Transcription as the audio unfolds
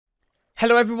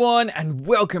Hello everyone and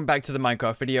welcome back to the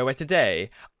Minecraft video where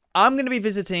today I'm going to be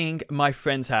visiting my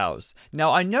friend's house.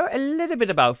 Now I know a little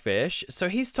bit about fish, so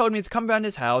he's told me to come around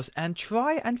his house and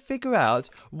try and figure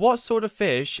out what sort of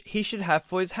fish he should have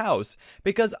for his house.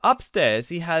 Because upstairs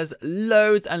he has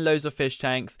loads and loads of fish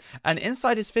tanks, and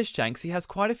inside his fish tanks he has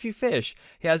quite a few fish.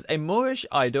 He has a Moorish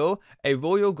idol, a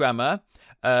royal grammar,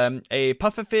 a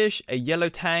pufferfish, a yellow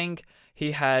tang.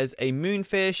 He has a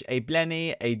moonfish, a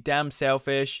blenny, a dam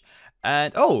sailfish,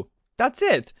 and oh, that's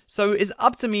it. So it's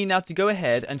up to me now to go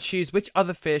ahead and choose which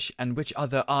other fish and which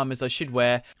other armors I should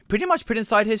wear, pretty much put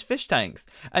inside his fish tanks.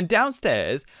 And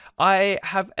downstairs, I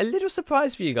have a little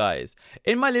surprise for you guys.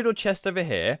 In my little chest over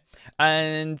here,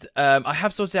 and I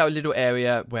have sorted out a little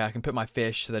area where I can put my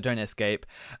fish so they don't escape,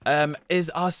 is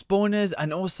our spawners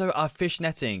and also our fish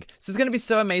netting. So it's going to be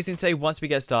so amazing today once we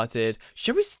get started.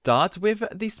 Should we start with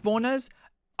the spawners?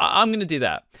 I'm going to do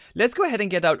that. Let's go ahead and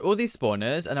get out all these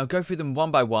spawners and I'll go through them one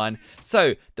by one.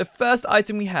 So the first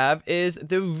item we have is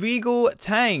the regal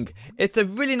tang. It's a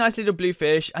really nice little blue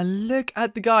fish, and look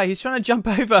at the guy. He's trying to jump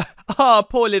over. Oh,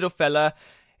 poor little fella.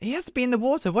 He has to be in the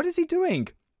water. What is he doing?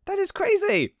 That is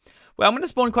crazy. Well, I'm going to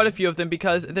spawn quite a few of them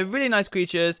because they're really nice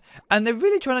creatures and they're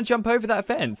really trying to jump over that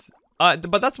fence.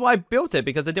 But that's why I built it,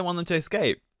 because I didn't want them to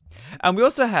escape. And we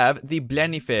also have the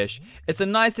blenny fish. It's a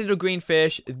nice little green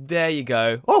fish. There you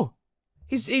go. Oh,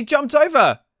 he jumped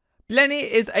over. Blenny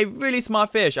is a really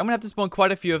smart fish. I'm going to have to spawn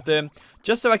quite a few of them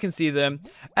just so I can see them.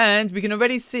 And we can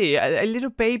already see a little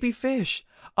baby fish.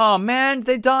 Oh man,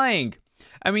 they're dying.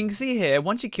 And we can see here,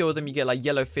 once you kill them, you get like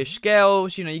yellow fish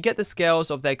scales. You know, you get the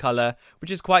scales of their color, which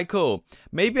is quite cool.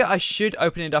 Maybe I should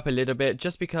open it up a little bit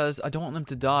just because I don't want them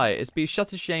to die. It'd be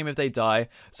such a shame if they die.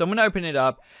 So I'm going to open it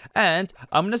up and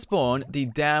I'm going to spawn the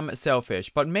dam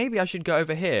sailfish. But maybe I should go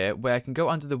over here where I can go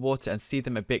under the water and see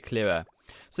them a bit clearer.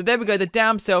 So there we go. The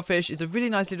dam sailfish is a really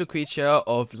nice little creature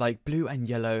of like blue and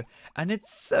yellow. And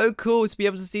it's so cool to be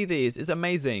able to see these. It's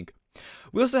amazing.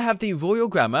 We also have the royal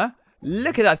grammar.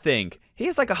 Look at that thing. He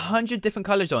has like 100 different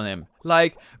colors on him.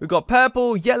 Like, we've got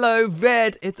purple, yellow,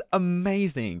 red. It's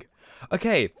amazing.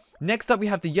 Okay, next up we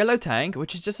have the yellow tang,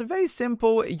 which is just a very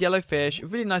simple yellow fish.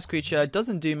 Really nice creature,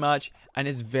 doesn't do much, and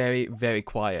is very, very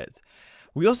quiet.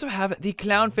 We also have the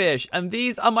clownfish, and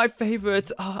these are my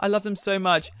favorites. Oh, I love them so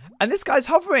much. And this guy's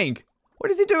hovering. What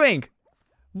is he doing?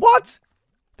 What?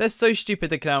 They're so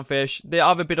stupid, the clownfish. They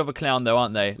are a bit of a clown though,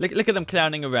 aren't they? Look at them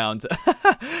clowning around.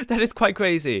 That is quite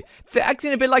crazy. They're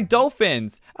acting a bit like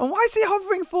dolphins. And why is he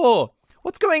hovering for?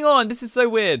 What's going on? This is so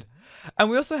weird. And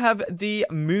we also have the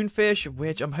moonfish,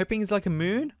 which I'm hoping is like a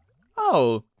moon.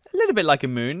 Oh, a little bit like a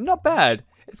moon. Not bad.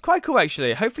 It's quite cool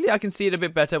actually. Hopefully I can see it a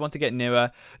bit better once I get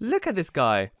nearer. Look at this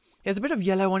guy. He has a bit of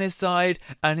yellow on his side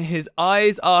and his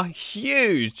eyes are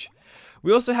huge.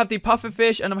 We also have the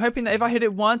pufferfish, and I'm hoping that if I hit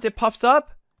it once, it puffs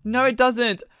up. No, it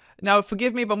doesn't. Now,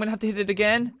 forgive me, but I'm going to have to hit it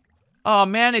again. Oh,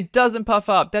 man, it doesn't puff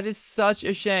up. That is such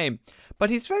a shame.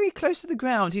 But he's very close to the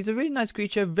ground. He's a really nice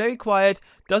creature, very quiet,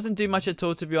 doesn't do much at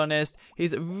all, to be honest.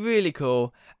 He's really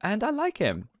cool, and I like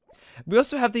him. We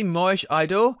also have the Moorish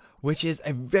idol, which is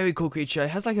a very cool creature. It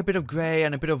has like a bit of grey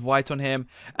and a bit of white on him.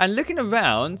 And looking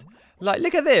around, like,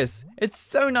 look at this. It's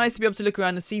so nice to be able to look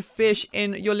around and see fish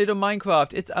in your little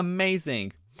Minecraft. It's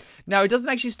amazing. Now, it doesn't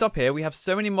actually stop here. We have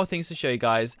so many more things to show you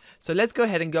guys. So let's go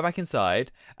ahead and go back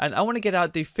inside. And I want to get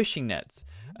out the fishing nets.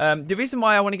 The reason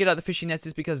why I want to get out the fishing nets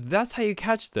is because that's how you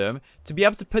catch them, to be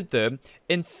able to put them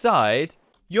inside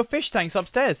your fish tanks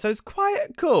upstairs. So it's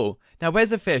quite cool. Now,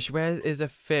 where's a fish? Where is a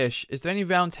fish? Is there any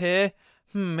round here?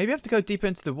 Maybe I have to go deeper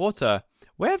into the water.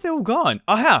 Where have they all gone?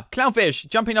 Aha! Clownfish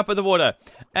jumping up at the water.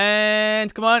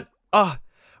 And come on. Ah!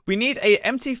 We need a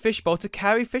empty fishbowl to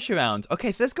carry fish around.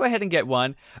 Okay, so let's go ahead and get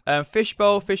one.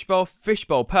 Fishbowl, fishbowl,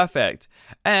 fishbowl. Perfect.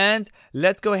 And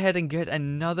let's go ahead and get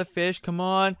another fish. Come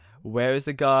on. Where is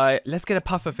the guy? Let's get a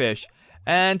pufferfish.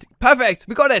 And perfect.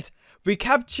 We got it. We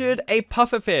captured a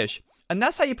pufferfish. And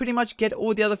that's how you pretty much get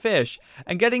all the other fish.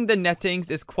 And getting the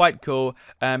nettings is quite cool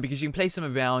because you can place them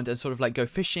around and sort of like go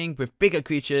fishing with bigger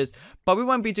creatures. But we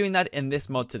won't be doing that in this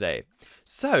mod today.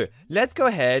 So let's go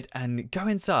ahead and go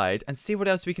inside and see what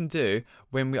else we can do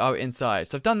when we are inside.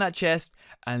 So I've done that chest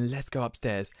and let's go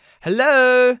upstairs.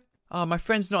 Hello? Oh, my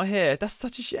friend's not here. That's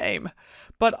such a shame.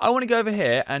 But I want to go over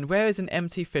here, and where is an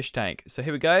empty fish tank? So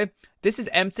here we go. This is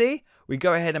empty. We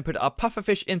go ahead and put our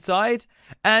pufferfish inside.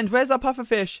 And where's our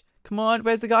pufferfish? Come on,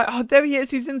 where's the guy? Oh, there he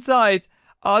is. He's inside.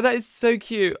 Oh, that is so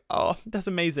cute. Oh, that's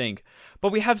amazing.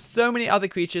 But we have so many other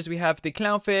creatures. We have the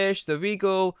clownfish, the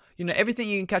regal, you know, everything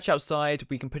you can catch outside,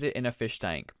 we can put it in a fish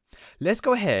tank. Let's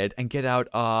go ahead and get out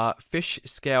our fish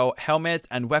scale helmets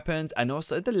and weapons and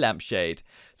also the lampshade.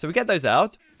 So we get those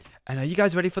out. And are you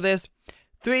guys ready for this?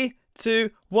 3, 2,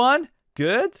 1.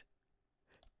 Good.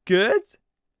 Good.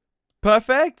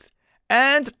 Perfect.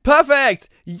 And perfect!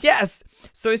 Yes!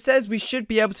 So it says we should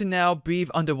be able to now breathe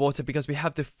underwater because we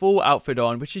have the full outfit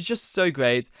on, which is just so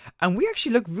great. And we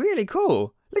actually look really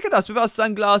cool. Look at us with our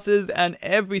sunglasses and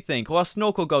everything, or our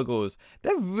snorkel goggles.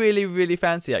 They're really, really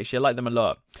fancy, actually. I like them a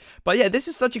lot. But yeah, this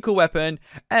is such a cool weapon.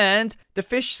 And the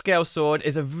fish scale sword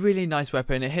is a really nice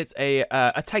weapon. It hits a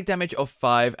attack damage of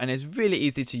 5 and is really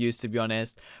easy to use, to be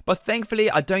honest. But thankfully,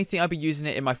 I don't think I'll be using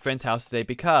it in my friend's house today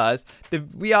because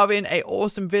we are in an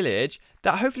awesome village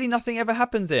that hopefully nothing ever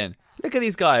happens in. Look at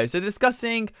these guys. They're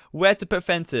discussing where to put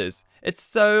fences. It's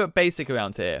so basic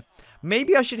around here.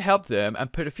 Maybe I should help them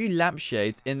and put a few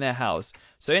lampshades in their house.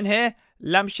 So in here,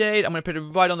 lampshade, I'm going to put it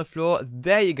right on the floor.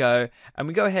 There you go. And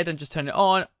we go ahead and just turn it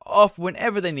on, off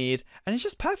whenever they need. And it's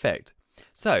just perfect.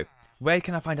 So, where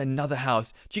can I find another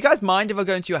house? Do you guys mind if I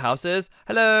go into your houses?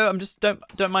 Hello, I'm just,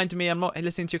 don't mind me. I'm not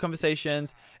listening to your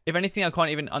conversations. If anything, I can't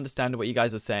even understand what you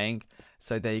guys are saying.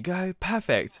 So there you go.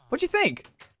 Perfect. What do you think?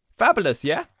 Fabulous,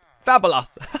 yeah?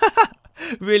 Fabulous.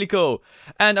 Really cool.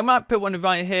 And I might put one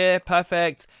right here.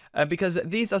 Perfect. Because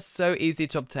these are so easy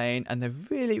to obtain and they're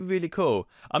really, really cool.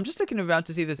 I'm just looking around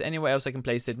to see if there's anywhere else I can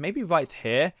place it. Maybe right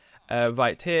here,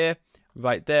 right here,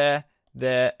 right there,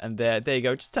 there, and there. There you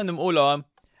go. Just turn them all on.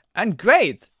 And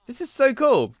great. This is so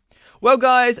cool. Well,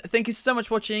 guys, thank you so much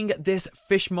for watching this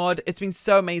fish mod. It's been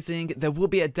so amazing. There will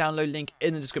be a download link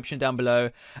in the description down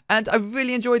below. And I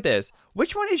really enjoyed this.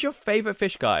 Which one is your favorite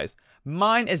fish, guys?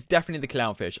 Mine is definitely the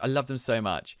clownfish. I love them so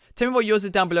much. Tell me what yours is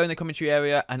down below in the commentary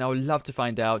area, and I would love to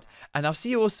find out. And I'll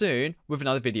see you all soon with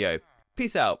another video.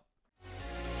 Peace out.